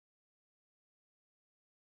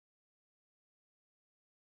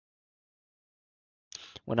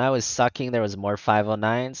When I was sucking, there was more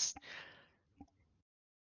 509s.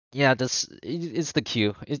 Yeah, it's the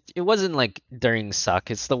Q. It wasn't like during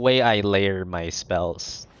suck. It's the way I layer my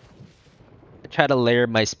spells. I try to layer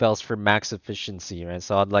my spells for max efficiency, right?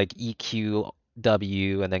 So I'd like EQ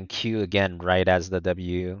W and then Q again right as the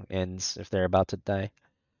W ends if they're about to die.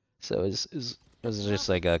 So it was just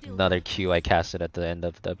like another Q I casted at the end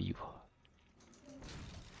of W.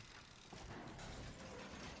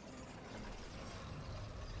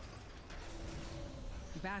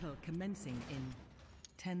 Battle commencing in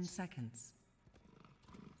 10 seconds.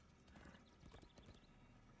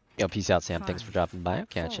 Yo, peace out, Sam. Thanks for dropping by. I'll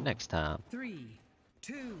catch you next time. 3,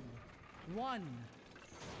 2, 1.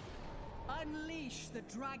 Unleash the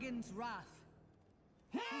dragon's wrath.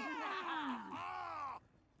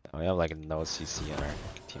 Oh, we have like no CC in our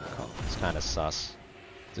team call. It's kind of sus.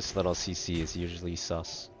 This little CC is usually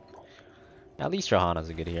sus. At least Johanna's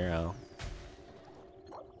a good hero.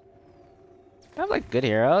 I have like good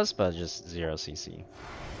heroes, but just zero CC.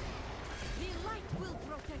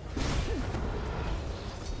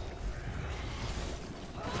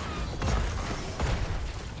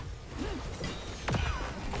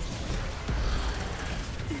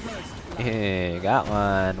 Hey, got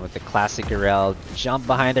one with the classic Yrel. Jump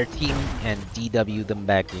behind their team and DW them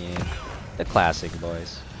back in. The classic,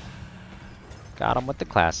 boys. Got him with the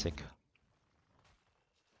classic.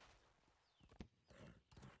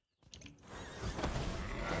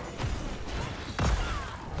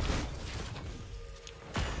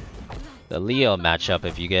 The Leo matchup,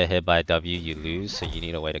 if you get hit by W, you lose, so you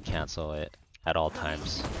need a way to cancel it at all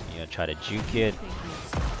times. You know, try to juke it,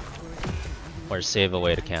 or save a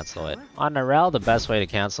way to cancel it. On Yrel, the best way to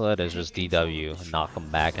cancel it is just DW, knock them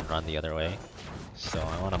back and run the other way. So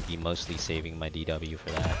I want to be mostly saving my DW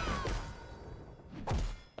for that.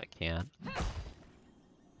 If I can.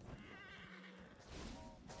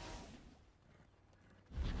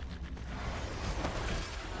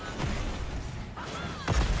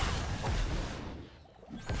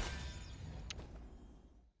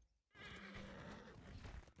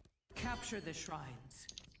 Capture the shrines.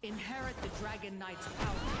 Inherit the Dragon Knight's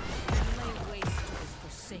power and lay waste to his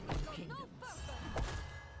forsaken kingdoms.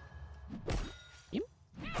 Yep.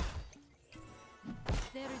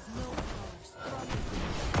 There is no power stronger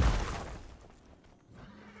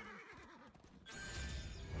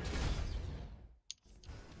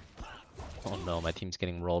than Oh no, my team's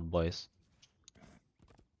getting rolled, boys.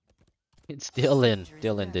 It's Dylan.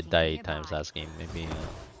 Dylan did die 8 times last game.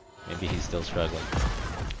 Maybe he's still struggling.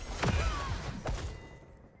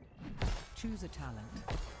 Choose a talent.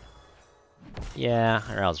 Yeah,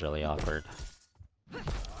 Yrel's really awkward.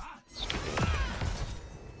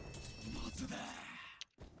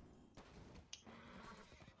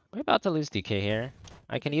 We're about to lose DK here.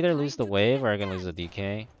 I can either lose the wave or I can lose the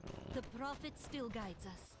DK. the prophet still guides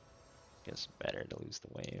us. Guess better to lose the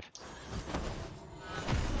wave.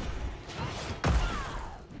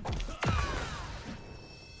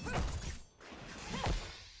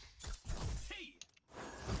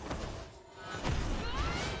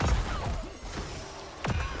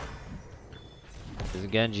 This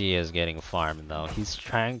Genji is getting farmed though. He's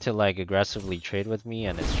trying to like aggressively trade with me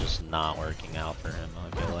and it's just not working out for him, I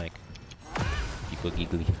feel like. People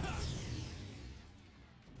giggly.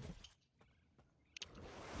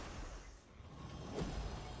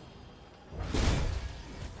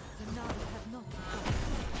 The Na'vi have not forgotten.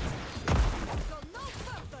 Go no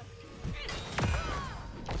further.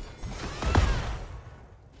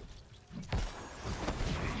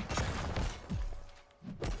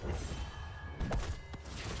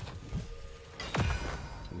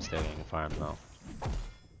 I'm still getting farmed though.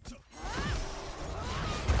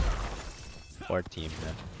 Poor team,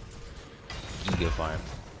 man. Giga farmed.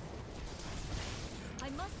 I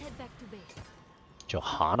must head back to base.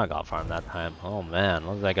 Johanna got farmed that time. Oh man,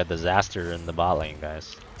 looks like a disaster in the bot lane,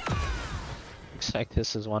 guys. Looks like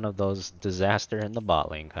this is one of those disaster in the bot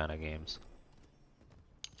lane kind of games.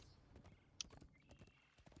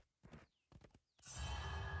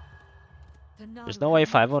 There's no way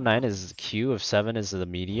 509 is Q if 7 is the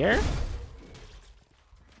meteor?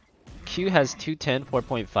 Q has 210,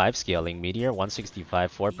 4.5 scaling, meteor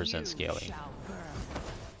 165, 4% scaling.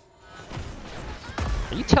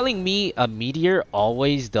 Are you telling me a meteor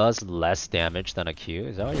always does less damage than a Q?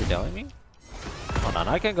 Is that what you're telling me? Hold on,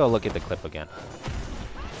 I can go look at the clip again.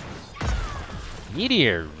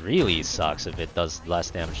 Meteor really sucks if it does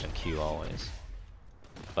less damage than Q always.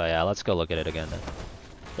 But yeah, let's go look at it again then.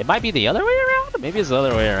 It might be the other way around? Maybe it's the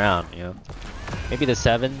other way around, you know? Maybe the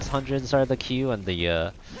 700s are the Q and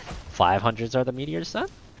the 500s are the meteors then?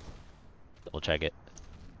 We'll check it.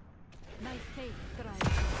 My faith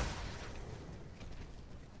thrives.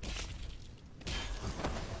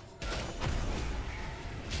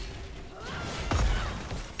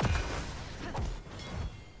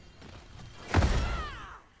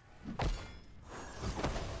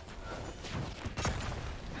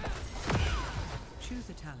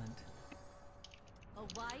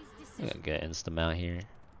 against them out here.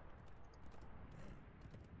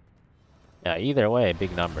 Yeah, either way,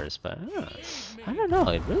 big numbers, but I don't know.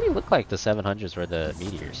 It really looked like the 700s were the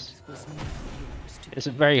meteors. It's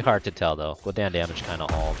very hard to tell though. Gul'dan damage kind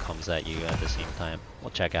of all comes at you at the same time.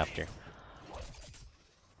 We'll check after.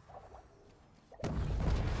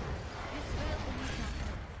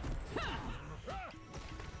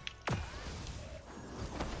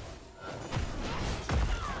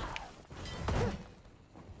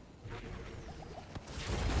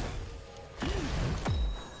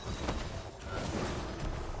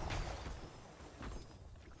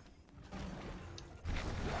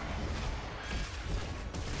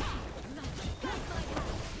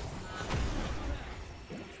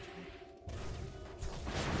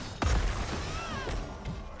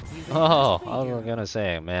 Oh, I was gonna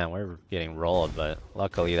say, man, we're getting rolled, but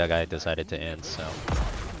luckily that guy decided to end, so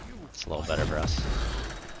it's a little better for us.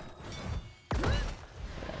 Whatever,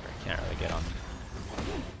 can't really get on.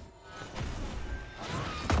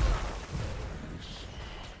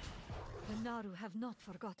 The Naru have not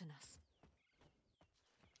forgotten us.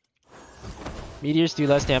 Meteors do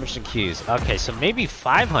less damage than Qs. Okay, so maybe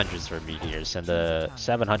 500s were meteors and the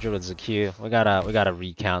 700 was a Q. We gotta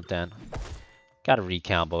recount then. Gotta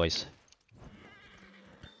recount, boys.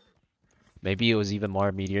 Maybe it was even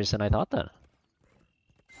more meteors than I thought then.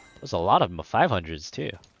 There's a lot of 500s too.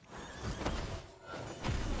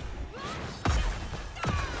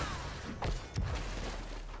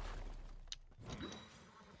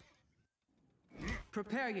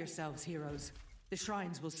 Prepare yourselves, heroes. The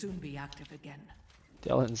shrines will soon be active again.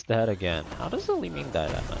 Dylan's dead again. How does the Li Ming die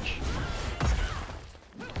that much?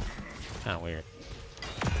 Kinda weird.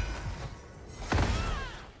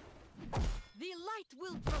 The light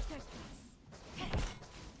will protect us.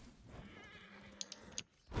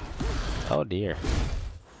 Oh dear.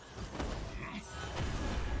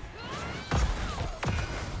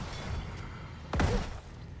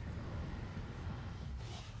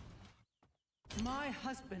 My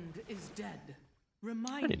husband is dead.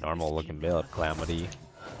 Remind Pretty normal this looking king build, of Calamity. You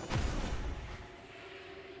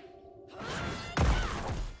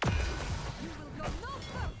will go no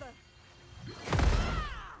further.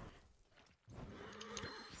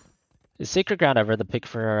 Is Sacred Ground ever the pick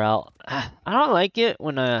for Yrel? I don't like it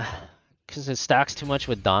when cause it stacks too much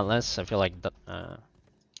with Dauntless. I feel like and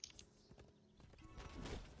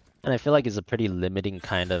I feel like it's a pretty limiting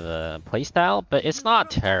kind of playstyle, but it's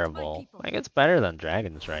not terrible. Like it's better than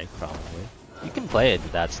Dragon Strike probably. You can play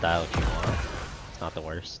it that style if you want. It's not the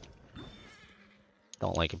worst.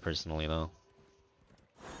 Don't like it personally though.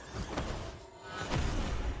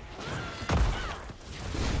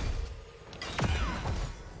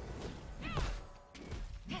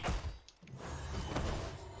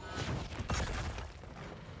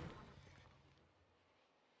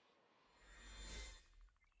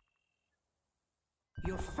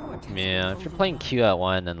 Your fort has Yeah, been if you're playing overrun. Q at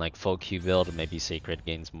 1 and like full Q build, maybe Sacred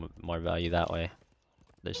gains more value that way.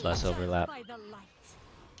 There's less overlap. By the light.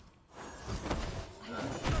 I will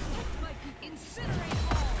protect my people. Incinerate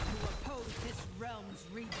all who oppose this realm's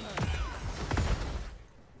rebirth.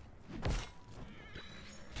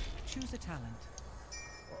 Choose a talent.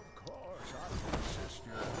 Of course, I can assist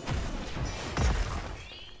you.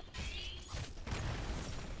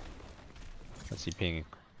 Let's see ping.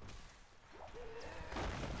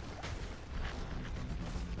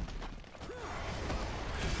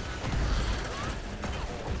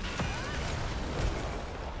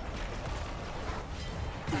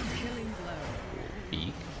 Killing blow.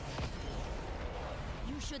 Beak.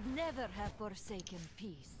 You should never have forsaken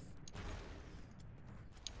peace.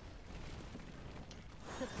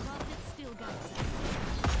 The prophet still guides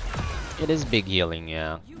us. It is big healing,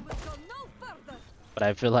 yeah. You will go no further. But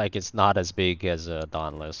I feel like it's not as big as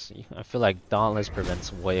Dauntless. I feel like Dauntless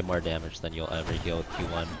prevents way more damage than you'll ever heal with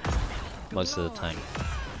Q1 most of the time.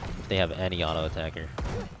 If they have any auto attacker.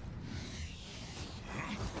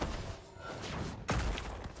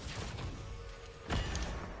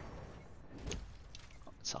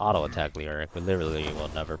 It's auto attack Lyric. We literally will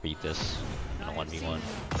never beat this in a 1v1.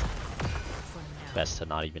 For now. Best to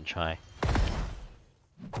not even try.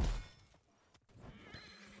 I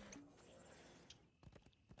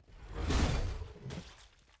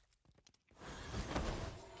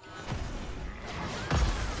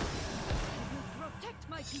will protect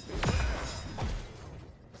my people.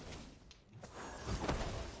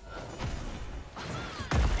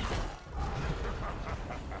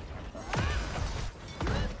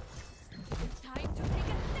 Time to take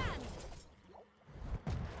a stand.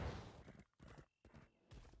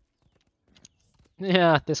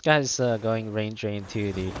 Yeah, this guy's going range drain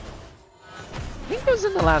too, dude. think it was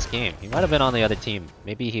in the last game. He might have been on the other team.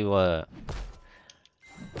 Maybe he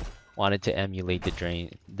wanted to emulate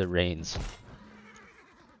the reigns.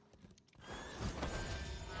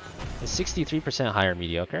 It's 63% higher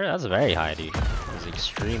mediocre. That's very high, dude. That's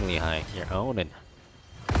extremely high. You're owning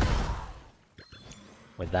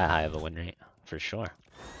with that high of a win rate, for sure.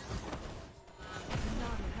 The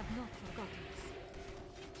Nadu have not forgotten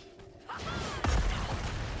us.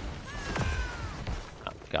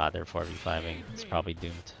 Oh god, they're 4v5ing. It's probably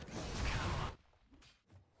doomed.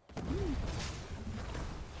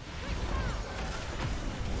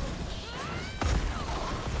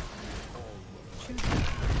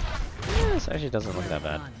 Yeah, this actually doesn't look that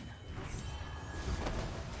bad.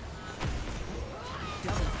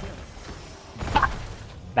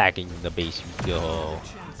 Back in the base you go.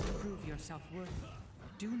 Chance to prove yourself worthy.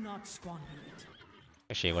 Do not squander it.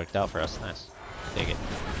 Actually, it worked out for us. Nice. Take it.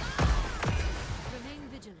 Remain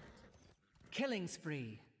vigilant. Killing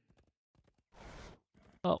spree.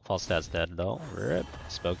 Oh, false stats dead though. Rip.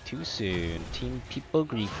 Spoke too soon. Team people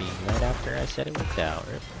griefing right after I said it worked out.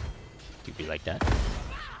 Rip. Do be like that.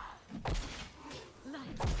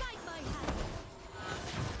 Light, guide my hand.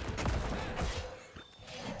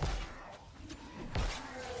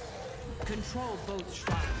 Control both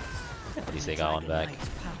shrines. At least they got one back. Knight's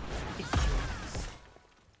power is yours.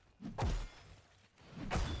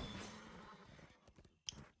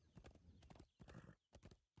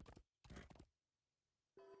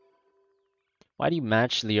 Why do you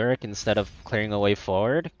match Lyric instead of clearing a way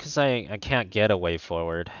forward? Because I can't get a way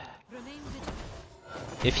forward. Remain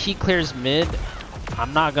vigilant. If he clears mid,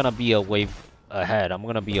 I'm not gonna be a wave ahead. I'm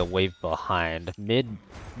gonna be a wave behind. Mid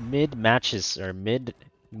matches or mid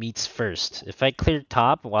meets first. If I clear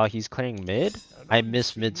top while he's clearing mid, I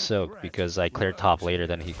miss mid soak because I clear top later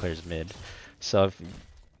than he clears mid. So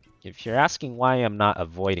if you're asking why I'm not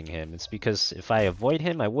avoiding him, it's because if I avoid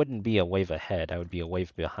him, I wouldn't be a wave ahead. I would be a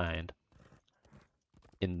wave behind.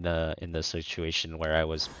 In the situation where I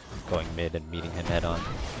was going mid and meeting him head on.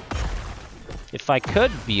 If I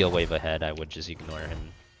could be a wave ahead, I would just ignore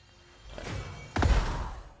him.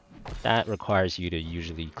 But that requires you to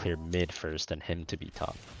usually clear mid first and him to be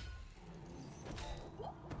top.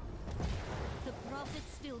 The prophet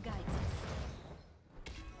still guides us.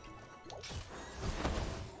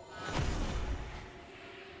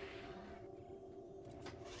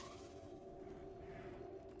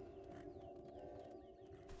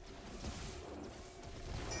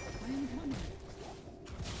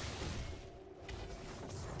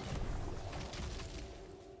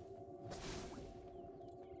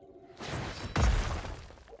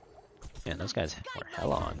 Man, those guys were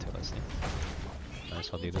hella onto us, dude. Might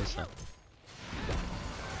as well do this then.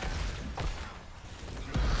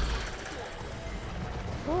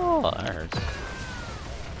 Oh, that hurts.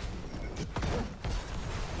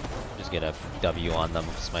 Just get a W on them.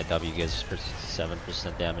 Because my W gives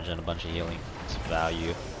 7% damage and a bunch of healing. It's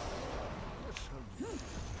value.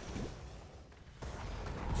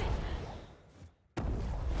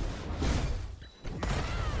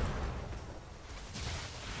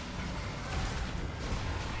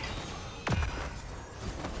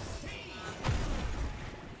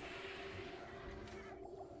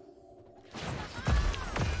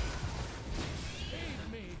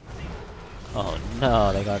 Oh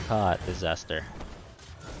no, they got caught. Disaster.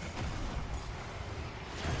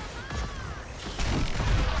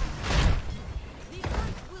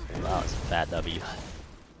 Wow, it's a fat W.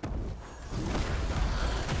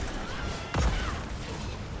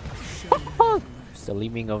 The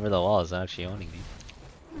leaping over the wall is actually owning me.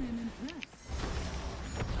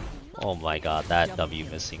 Oh my god, that W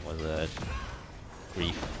missing was a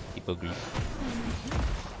grief. People grief.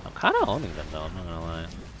 I'm kind of owning them though, I'm not gonna lie.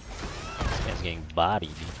 This guy's getting bodied.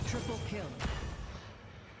 Triple kill.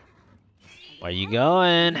 Where you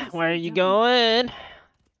going? Where are you going?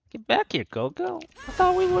 Get back here, Coco. I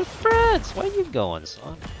thought we were friends. Where you going,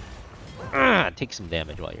 son? Take some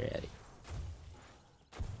damage while you're at it.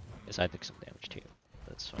 Yes, I took some damage too.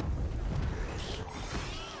 That's fine.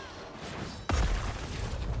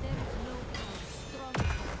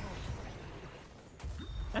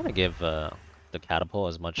 I'm gonna give the catapult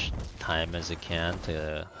as much time as it can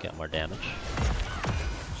to get more damage.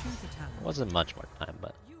 It wasn't much more time,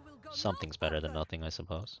 but something's better than nothing, I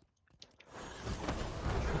suppose.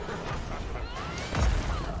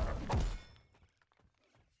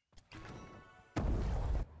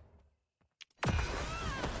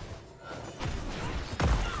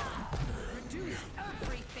 Reduce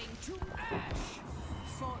everything to ash.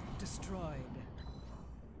 Fort destroyed.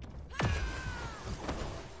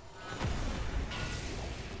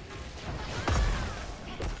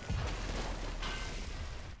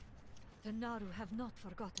 Naru have not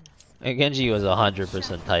forgotten us. And Genji was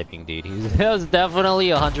 100% typing, dude. He was definitely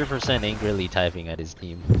 100% angrily typing at his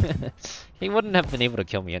team. He wouldn't have been able to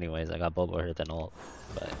kill me anyways. I got Boba Earth and ult.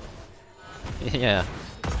 But yeah,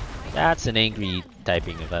 that's an angry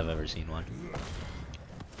typing if I've ever seen one.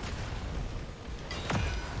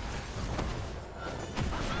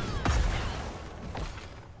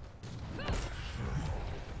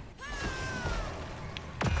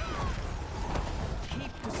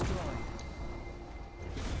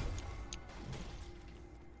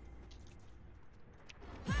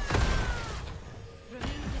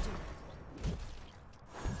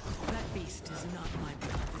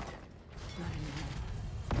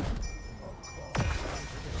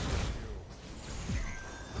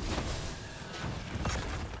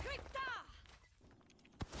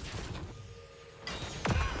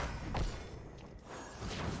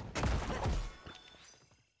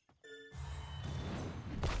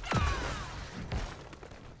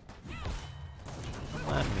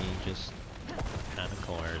 Just kind of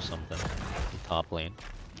core or something. Top lane.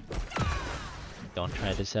 Don't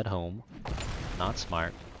try this at home. Not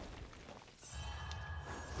smart.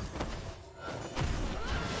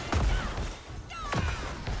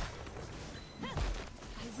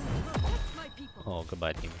 Oh,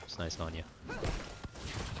 goodbye team. It's nice on you.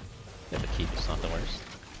 Yeah, the keep is not the worst.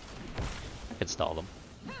 I could stall them.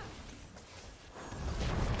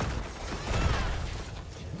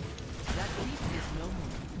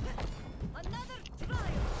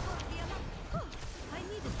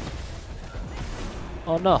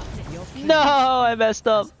 Oh no. No, I messed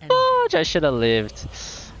up. Fudge, I should have lived.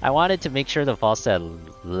 I wanted to make sure the Falstad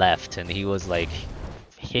left and he was like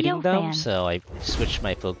hitting them, so I switched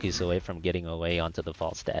my focus away from getting away onto the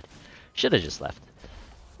Falstad. Should have just left.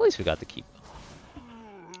 At least we got the keep.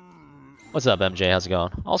 What's up, MJ? How's it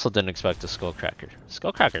going? Also didn't expect a Skullcracker.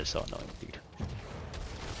 Skullcracker is so annoying, dude.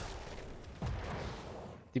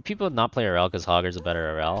 Do people not play Yrel because Hogger's a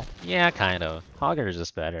better Yrel? Yeah, kind of. Hogger is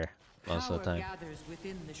just better most of the time.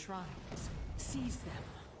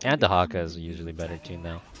 And Dahaka is usually better too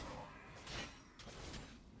now.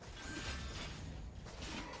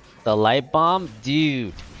 The light bomb?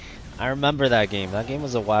 Dude. I remember that game. That game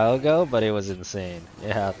was a while ago, but it was insane.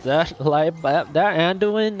 Yeah, that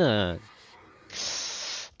Anduin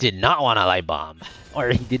did not want a light bomb. Or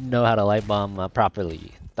he didn't know how to light bomb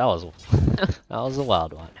properly. That was that was a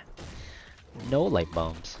wild one. No light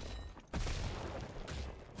bombs.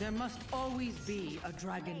 There must always be a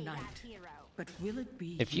Dragon Knight. But will it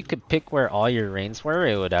be? If you could pick where all your reigns were,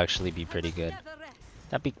 it would actually be pretty good.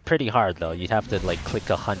 That'd be pretty hard though. You'd have to like click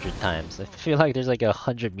 100 times. I feel like there's like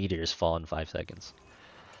 100 meters fall in 5 seconds.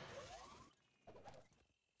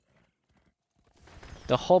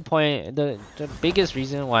 The whole point, the biggest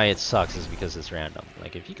reason why it sucks is because it's random.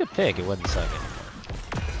 Like if you could pick, it wouldn't suck anymore.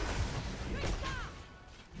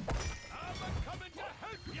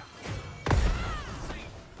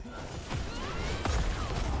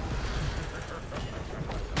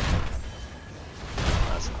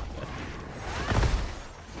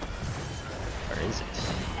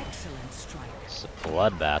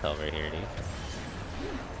 Bloodbath over here, dude.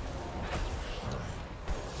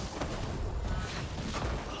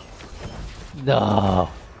 No.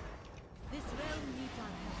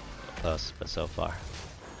 Close, but so far.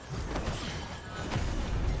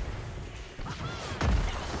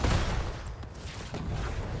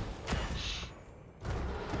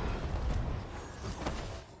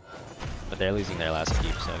 But they're losing their last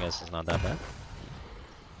keep, so I guess it's not that bad.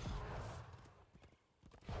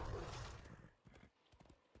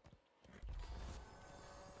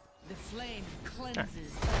 The flame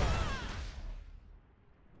cleanses.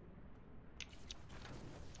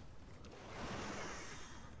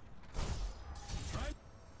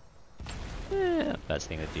 Yeah, best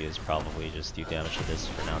thing to do is probably just do damage to this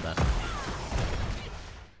for now then. I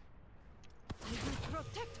will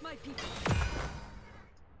protect my people.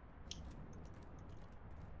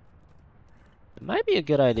 It might be a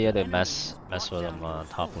good idea to mess with them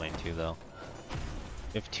top lane too though.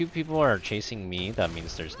 If 2 people are chasing me, that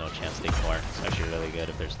means there's no chance they core. It's actually really good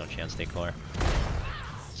if there's no chance they core.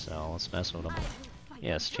 So let's mess with them.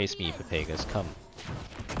 Yes, chase me, PEPEGAs, come.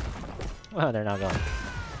 Well, they're not going.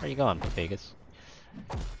 Where are you going, PEPEGAs?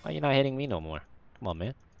 Why are you not hitting me no more? Come on,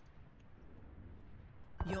 man.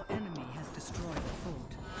 Your enemy has destroyed the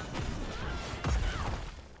fort.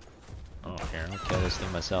 I don't care. I'll kill this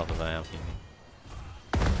thing myself if I have to.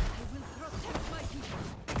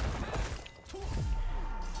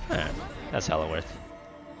 Alright, that's hella worth.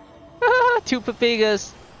 2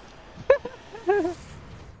 PEPEGAs!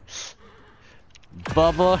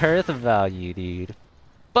 Bubble Hearth value, dude.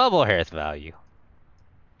 Bubble Hearth value.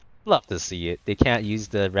 Love to see it. They can't use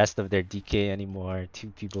the rest of their DK anymore.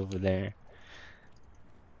 2 people over there.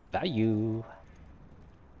 Value.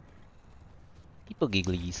 People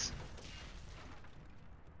gigglies.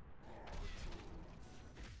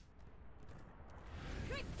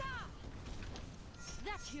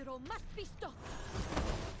 That hero must be stopped.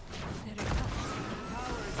 There it comes.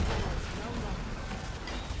 Power is yours no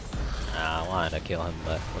longer. I wanted to kill him,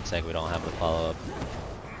 but looks like we don't have the follow-up.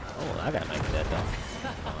 Oh, that guy might be dead though.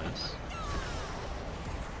 Nice.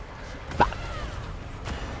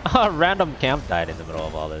 Oh, random camp died in the middle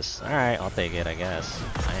of all this. Alright, I'll take it, I guess.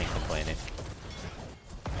 I ain't complaining.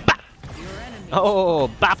 Your enemy. Oh,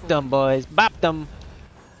 bop them, boys. Bop them.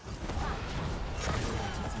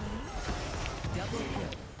 Double kill.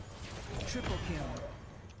 Triple kill.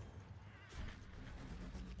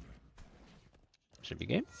 Should be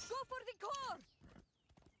game. Go for the core.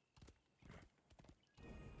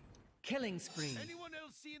 Killing spree. Anyone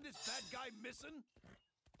else seeing this bad guy missing?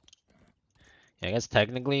 Yeah, I guess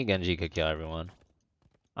technically Genji could kill everyone.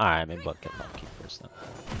 Alright, maybe Buck can keep first then.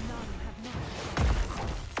 None have not.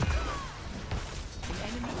 The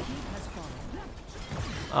enemy keep has fallen.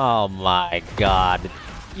 Oh my god.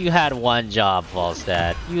 You had one job,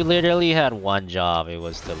 Falstad. You literally had one job. It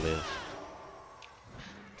was to live.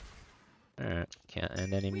 Alright, can't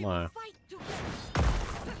end We will anymore. fight together.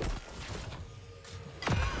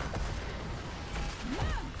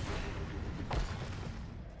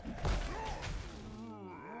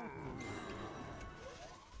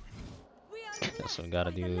 We are Guess we blessed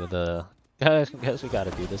gotta by the do light. the. Guess we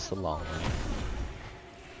gotta do this the long way.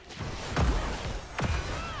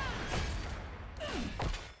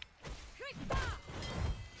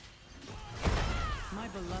 My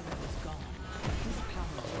beloved is gone. His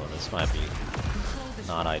power. Oh, this might be Control this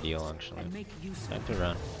not world ideal actually. and make use Time of to it.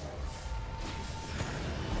 run.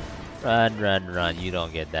 Run, run, run. You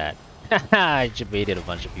don't get that. I just baited a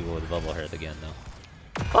bunch of people with Bubble Hearth again though.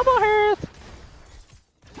 Bubble Hearth!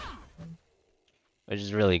 Which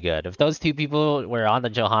is really good. If those 2 people were on the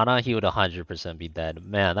Johanna, he would 100% be dead.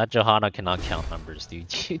 Man, that Johanna cannot count numbers, dude.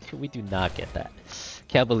 We do not get that.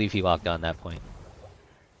 Can't believe he walked on that point.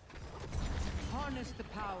 Harness the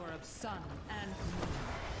power of sun and moon.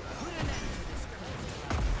 Put an end to this cursed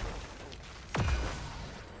realm.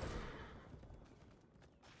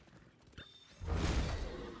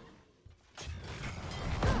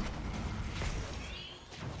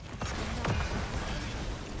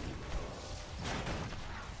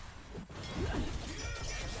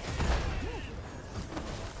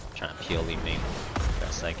 Trying to peel leaving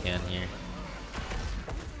best I can here.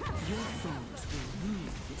 Your foes will rue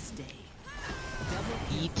this day. Double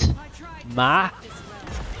kill. Eat I tried to ma. save this realm.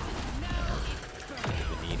 Now it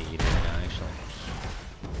burns. We need to eat it right now, actually.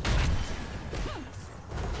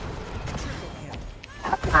 Triple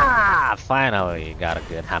kill. Ah, finally got a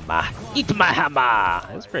good hammer. Eat my hammer.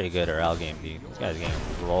 It's pretty good Yrel game, dude. This guy's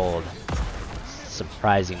getting rolled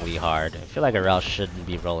surprisingly hard. I feel like Yrel shouldn't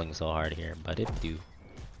be rolling so hard here, but it do.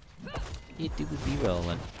 It do be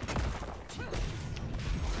rolling.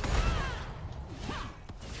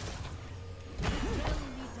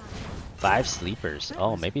 Five sleepers.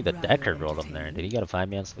 Oh, maybe the Decker rolled him there. Did he get a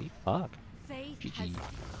 5-man sleep? Fuck. Faith GG. has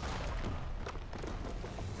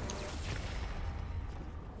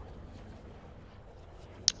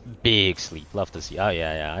Big sleep. Love to see. Oh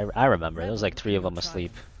yeah, yeah. I remember. There was like 3 of them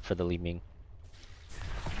asleep for the leaving.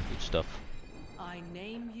 Good stuff. I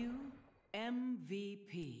name you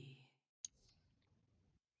MVP.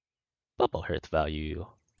 Bubble Hearth value.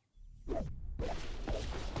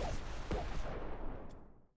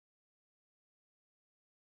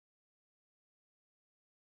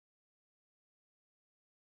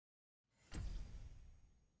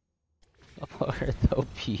 Bubble Hearth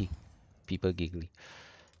OP. People giggly.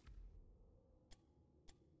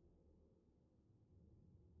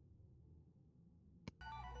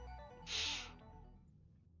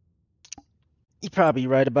 You're probably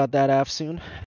right about that, Af soon.